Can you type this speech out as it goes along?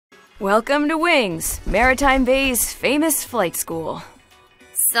Welcome to Wings, Maretime Bay's famous flight school.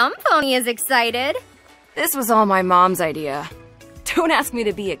 Some pony is excited. This was all my mom's idea. Don't ask me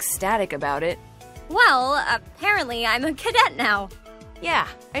to be ecstatic about it. Well, apparently I'm a cadet now. Yeah,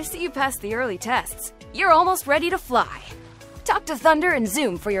 I see you passed the early tests. You're almost ready to fly. Talk to Thunder and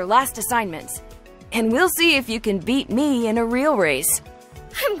Zoom for your last assignments. And we'll see if you can beat me in a real race.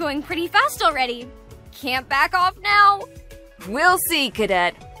 I'm going pretty fast already. Can't back off now. We'll see,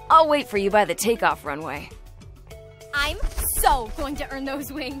 Cadet. I'll wait for you by the takeoff runway. I'm so going to earn those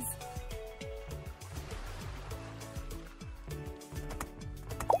wings.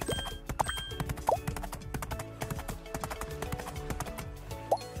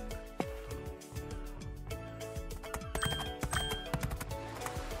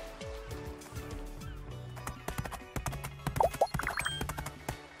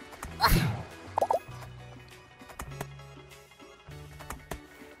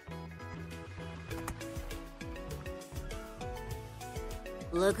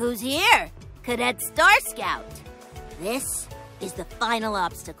 Look who's here! Cadet Star Scout! This is the final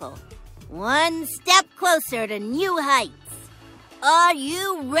obstacle. One step closer to new heights. Are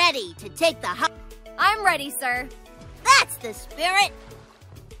you ready to take the hop? I'm ready, sir. That's the spirit!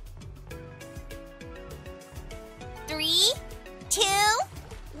 3, 2,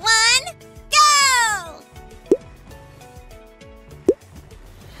 1, go!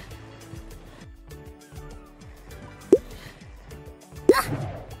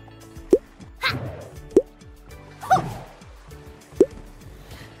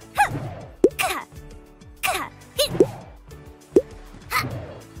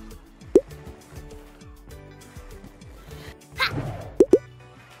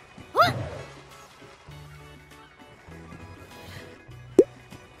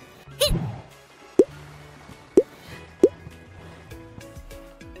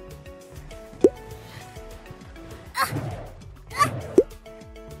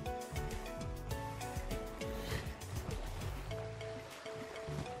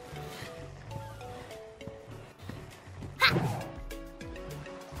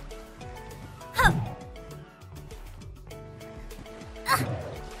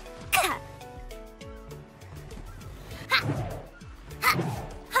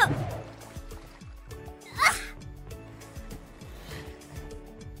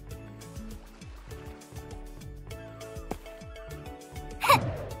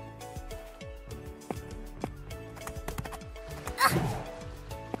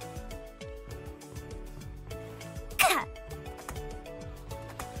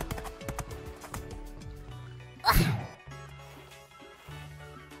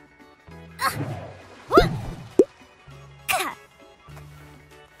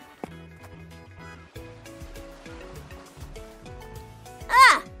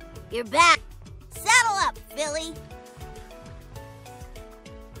 You're back. Saddle up, Philly.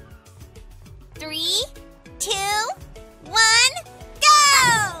 3, 2, 1,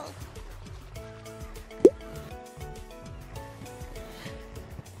 go!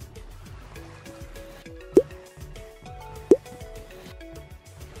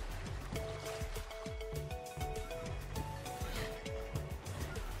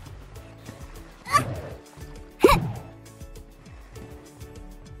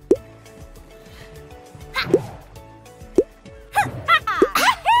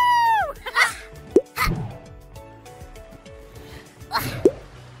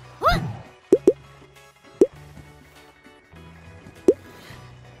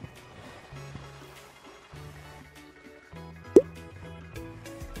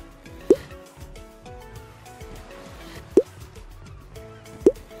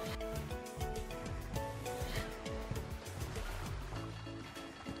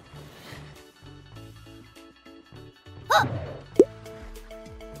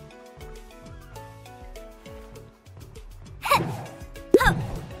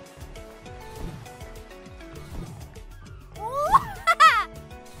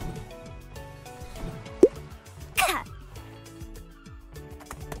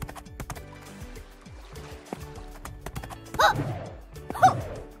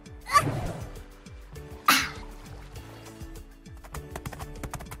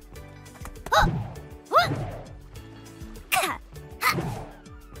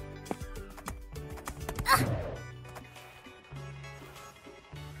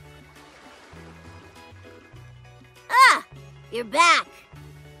 You're back.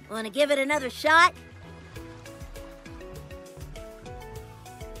 Want to give it another shot?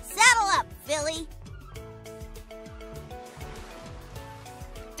 Saddle up, Philly.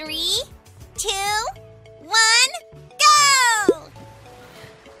 3, 2, 1, go!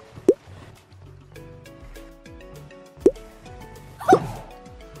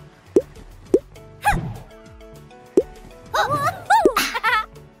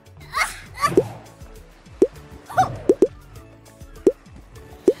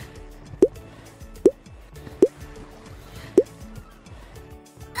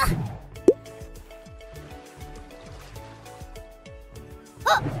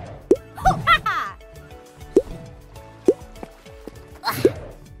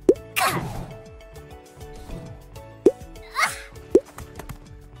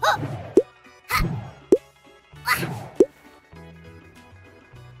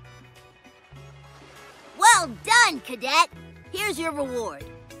 your reward.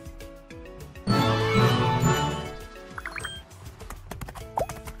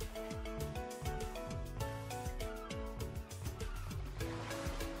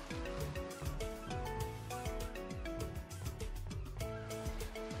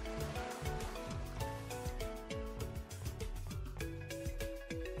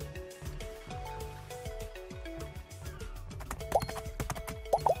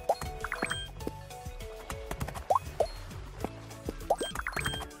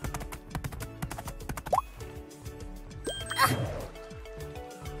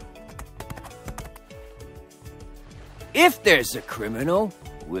 If there's a criminal,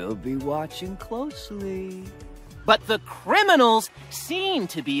 we'll be watching closely. But the criminals seem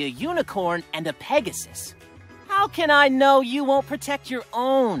to be a unicorn and a Pegasus. How can I know you won't protect your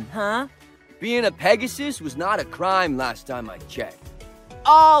own, huh? Being a Pegasus was not a crime last time I checked.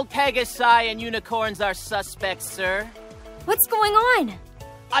 All Pegasi and unicorns are suspects, sir. What's going on?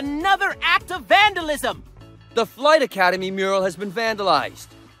 Another act of vandalism! The Flight Academy mural has been vandalized.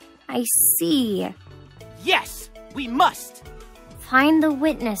 I see. Yes, we must! Find the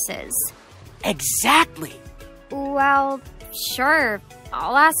witnesses. Exactly! Well, sure.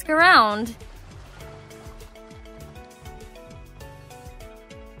 I'll ask around.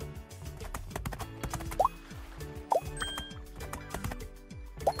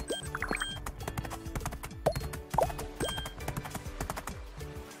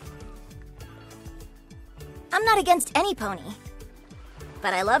 I'm not against any pony,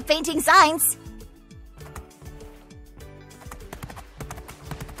 but I love painting signs.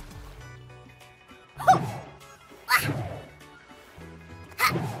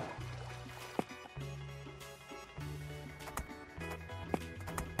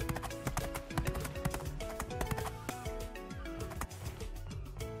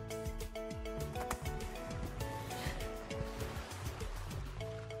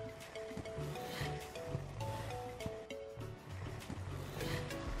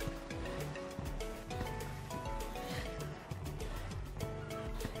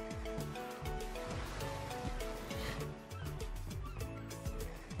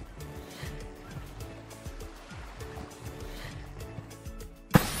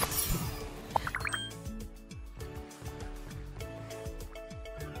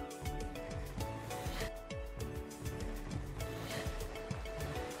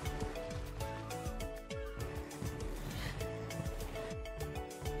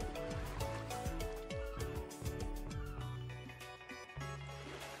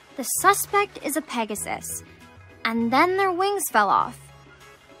 The suspect is a Pegasus, and then their wings fell off.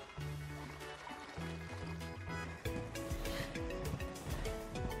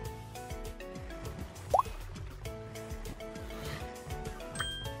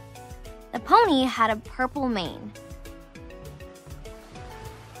 The pony had a purple mane.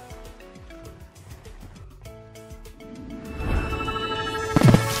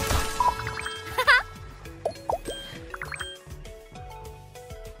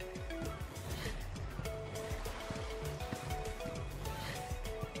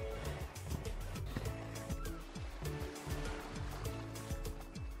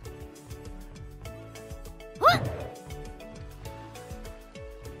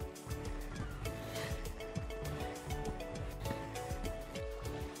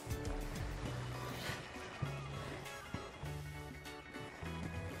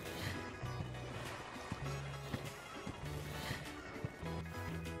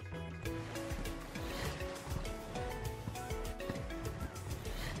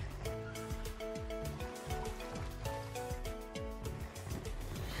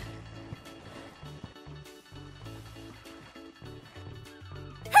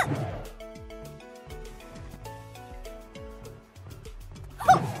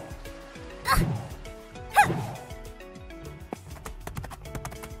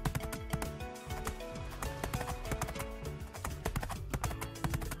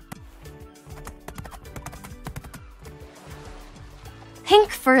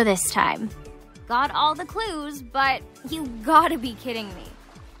 Pink fur this time. Got all the clues, but you gotta be kidding me.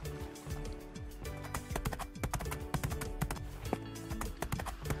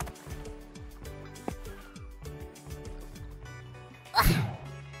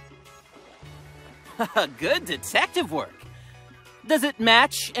 Good detective work. Does it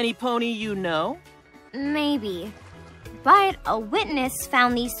match any pony you know? Maybe. But a witness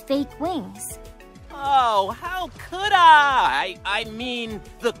found these fake wings. Oh, how could I? I mean,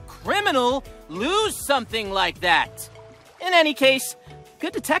 the criminal lose something like that. In any case,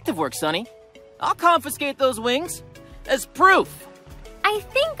 good detective work, Sonny. I'll confiscate those wings as proof. I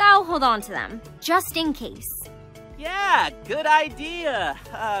think I'll hold on to them, just in case. Yeah, good idea.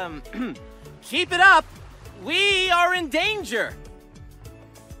 Keep it up. We are in danger.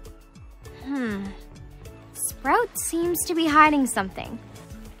 Sprout seems to be hiding something.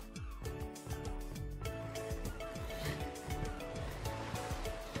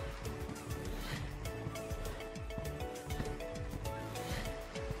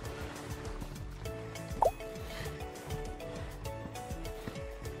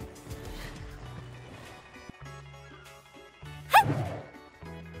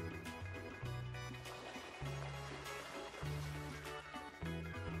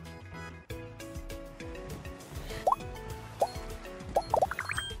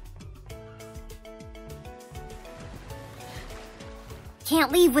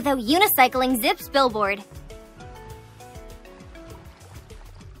 Can't leave without unicycling Zip's billboard.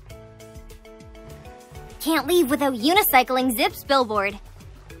 Can't leave without unicycling Zip's billboard.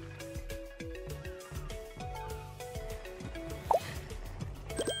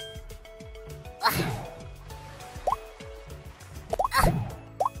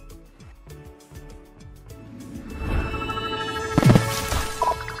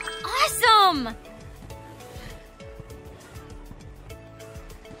 Awesome!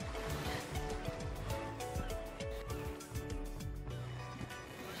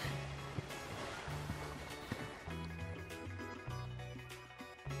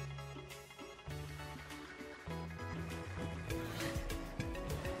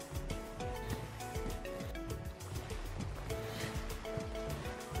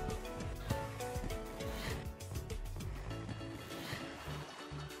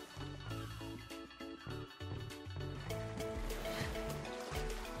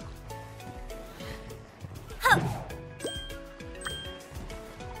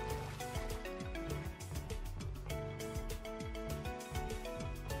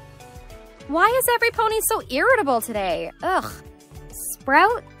 Why is every pony so irritable today? Ugh.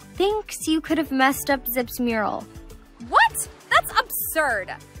 Sprout thinks you could have messed up Zip's mural. What? That's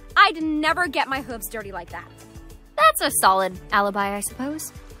absurd. I'd never get my hooves dirty like that. That's a solid alibi, I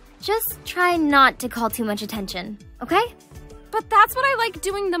suppose. Just try not to call too much attention, okay? But that's what I like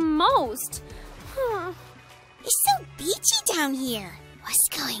doing the most. It's so beachy down here. What's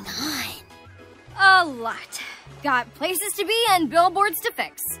going on? A lot. Got places to be and billboards to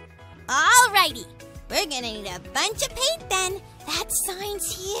fix. Alrighty. We're gonna need a bunch of paint then. That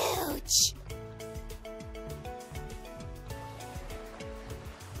sign's huge.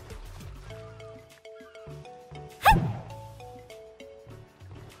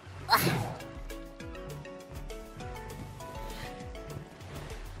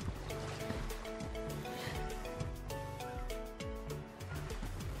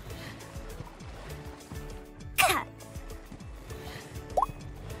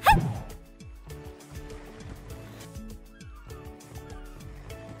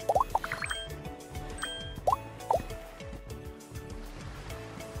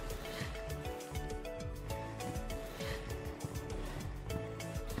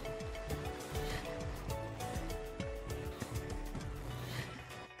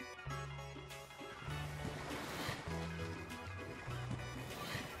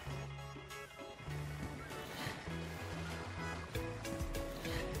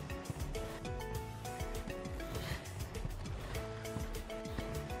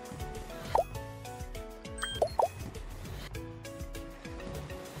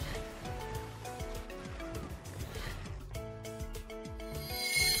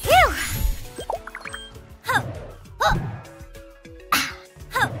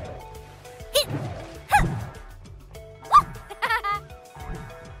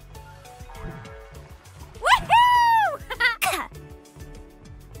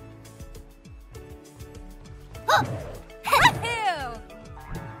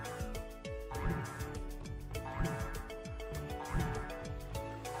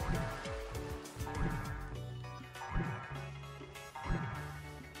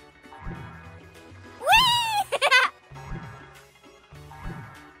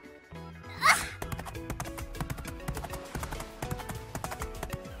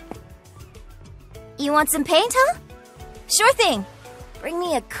 You want some paint, huh? Sure thing. Bring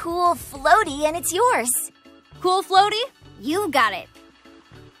me a cool floaty and it's yours. Cool floaty? You got it.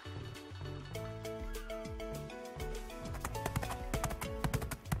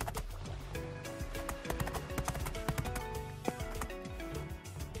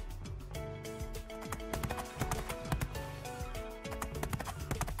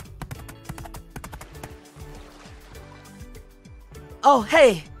 Oh,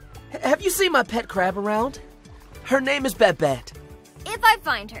 hey! Have you seen my pet crab around? Her name is Babette. If I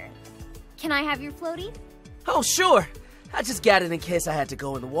find her, can I have your floaty? Oh, sure. I just got it in case I had to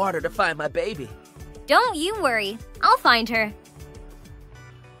go in the water to find my baby. Don't you worry. I'll find her.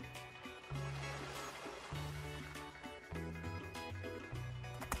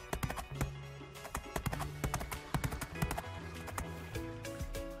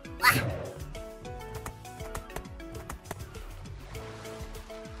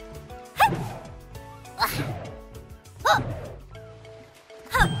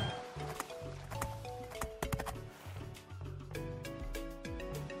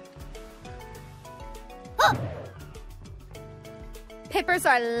 Pippers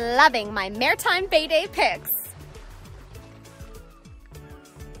are loving my Maretime Bay Day pics.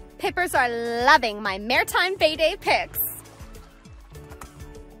 Pippers are loving my Maretime Bay Day pics.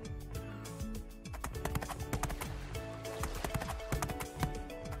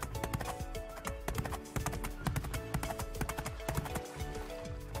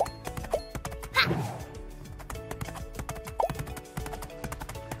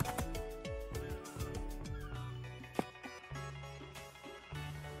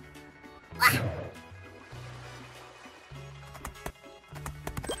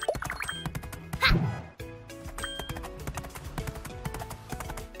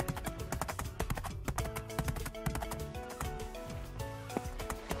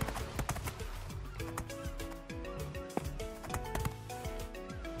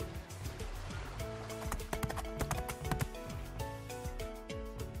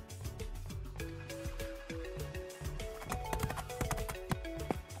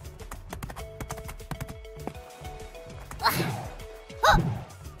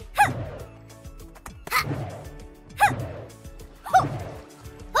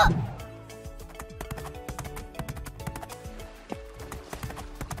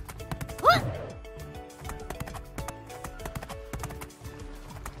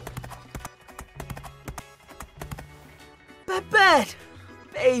 Babette!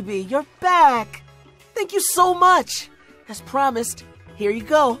 Baby, you're back! Thank you so much! As promised, here you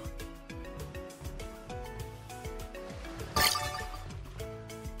go.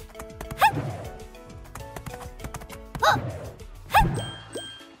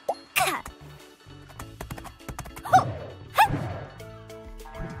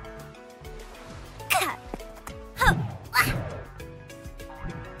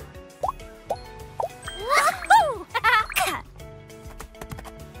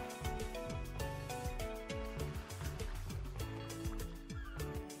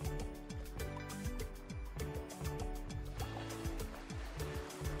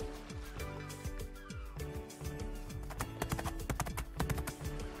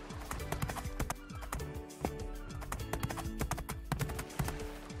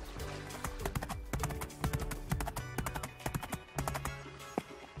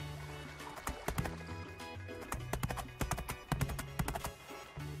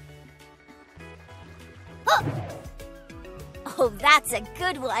 Oh, that's a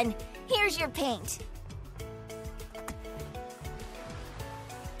good one. Here's your paint.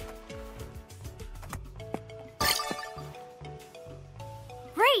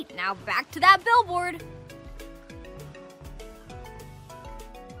 Great, now back to that billboard.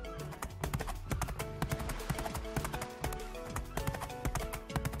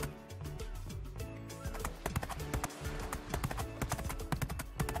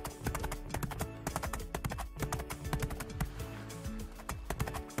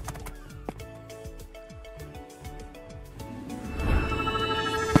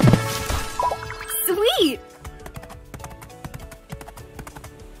 Sweet!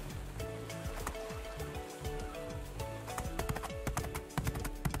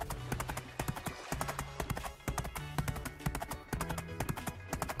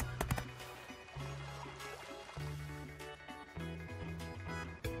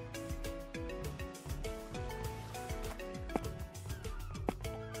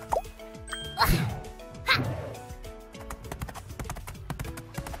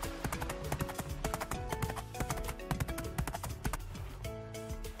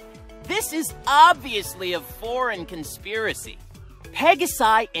 This is obviously a foreign conspiracy.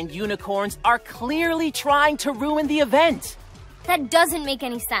 Pegasi and unicorns are clearly trying to ruin the event. That doesn't make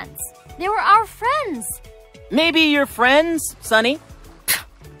any sense. They were our friends. Maybe you're friends, Sonny?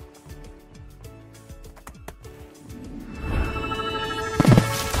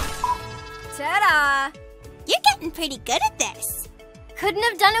 Ta-da! You're getting pretty good at this. Couldn't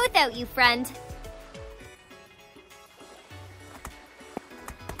have done it without you, friend.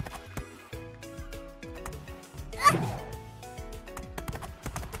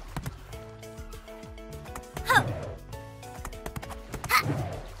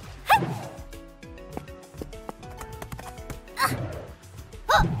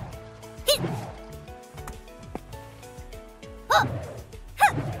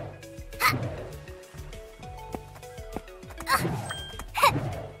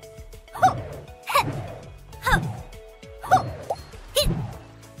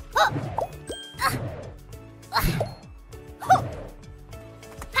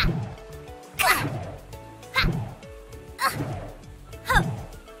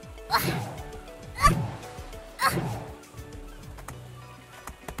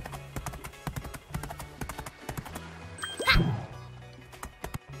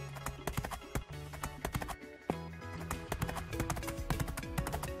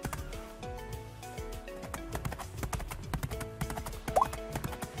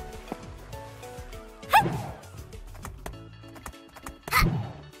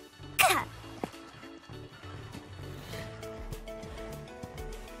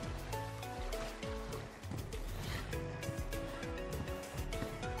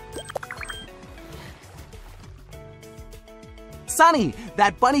 Sunny,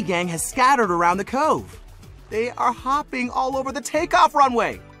 that bunny gang has scattered around the cove. They are hopping all over the takeoff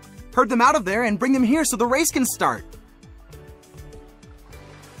runway. Herd them out of there and bring them here so the race can start.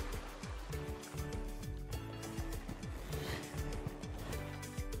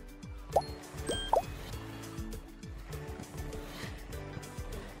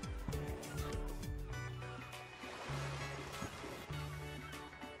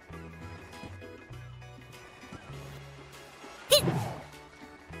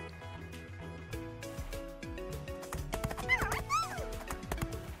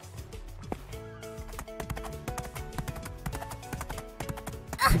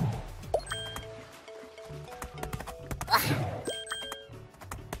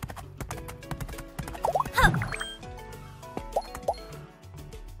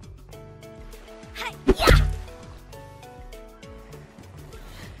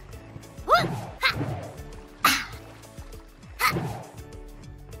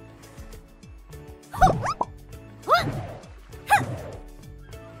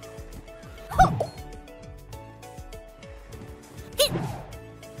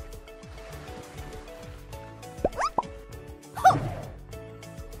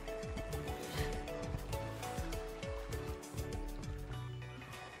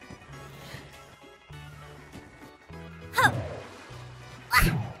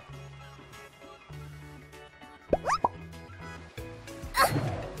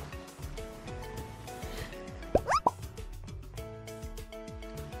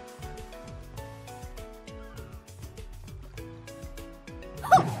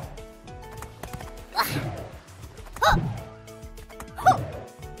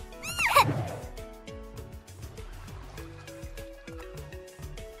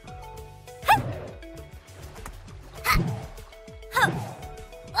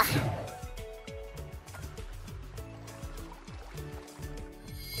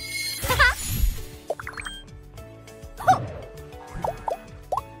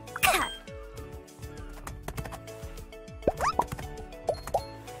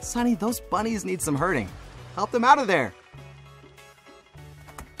 Sunny, those bunnies need some herding. Help them out of there.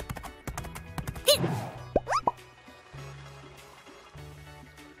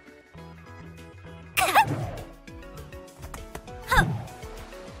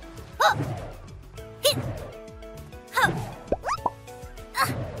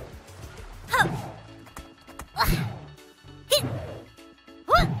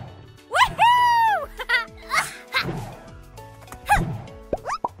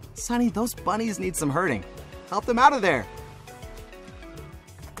 Sunny, those bunnies need some herding. Help them out of there.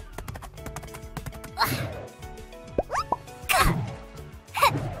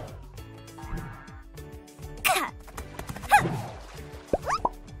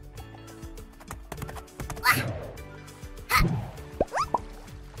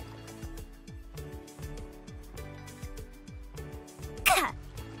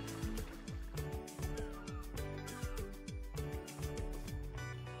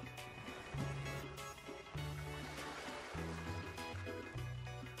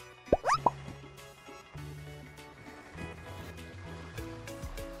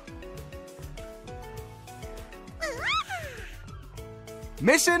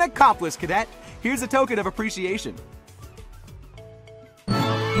 Mission accomplished, Cadet. Here's a token of appreciation.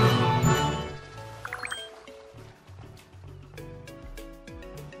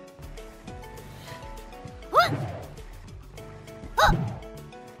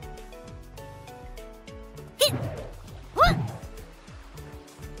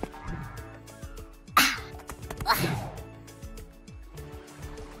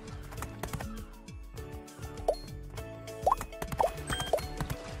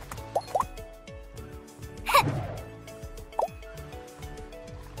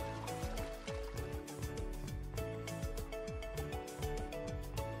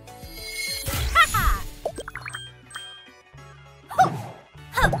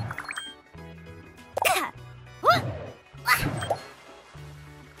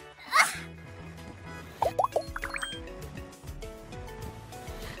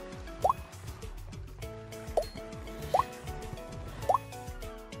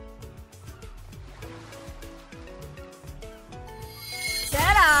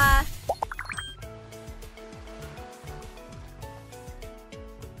 Ta-da!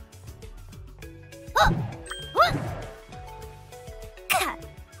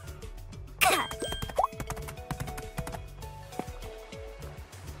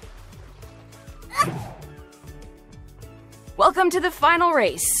 Welcome to the final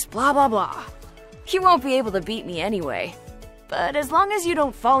race, blah blah blah. You won't be able to beat me anyway. But as long as you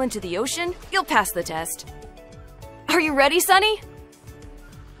don't fall into the ocean, you'll pass the test. Are you ready, Sunny?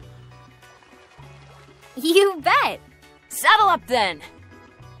 You bet. Saddle up then.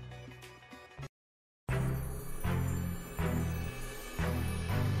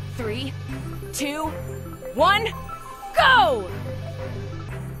 Three, 2, 1, go!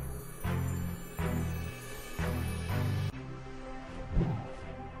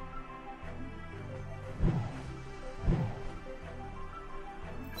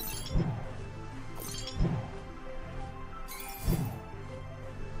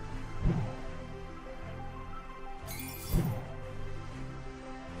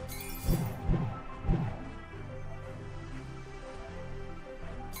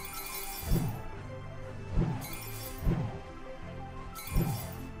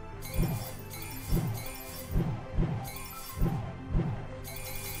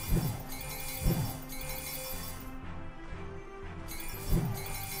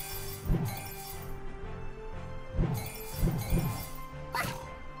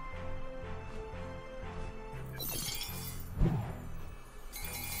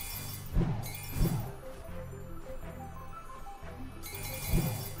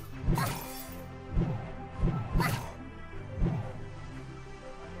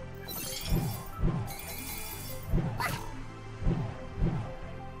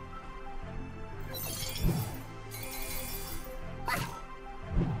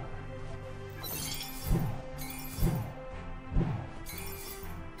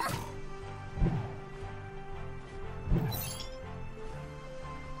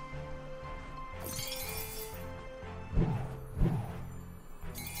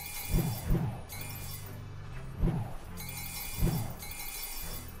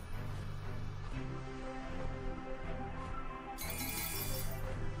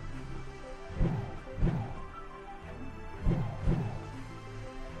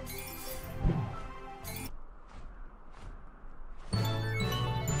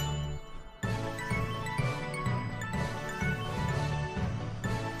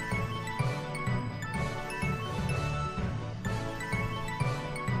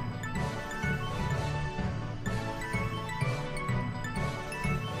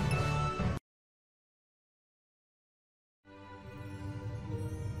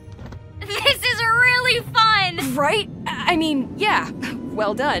 This is really fun! Right? I mean, yeah.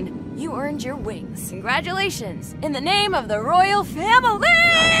 Well done. You earned your wings. Congratulations. In the name of the royal family!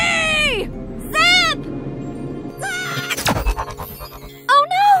 Zip! Oh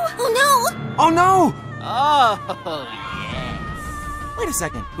no! Oh no! Oh no! Oh, yes. Wait a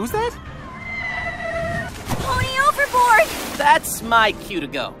second, who's that? Pony overboard! That's my cue to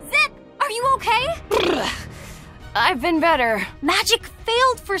go. Zip, are you okay? I've been better. Magic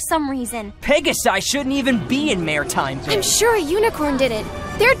failed for some reason. Pegasi shouldn't even be in Maretime Bay. I'm sure a unicorn did it.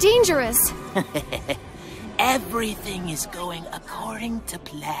 They're dangerous. Everything is going according to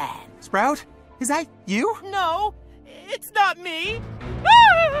plan. Sprout? Is that you? No, it's not me.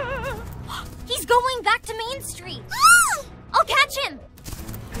 He's going back to Main Street. I'll catch him.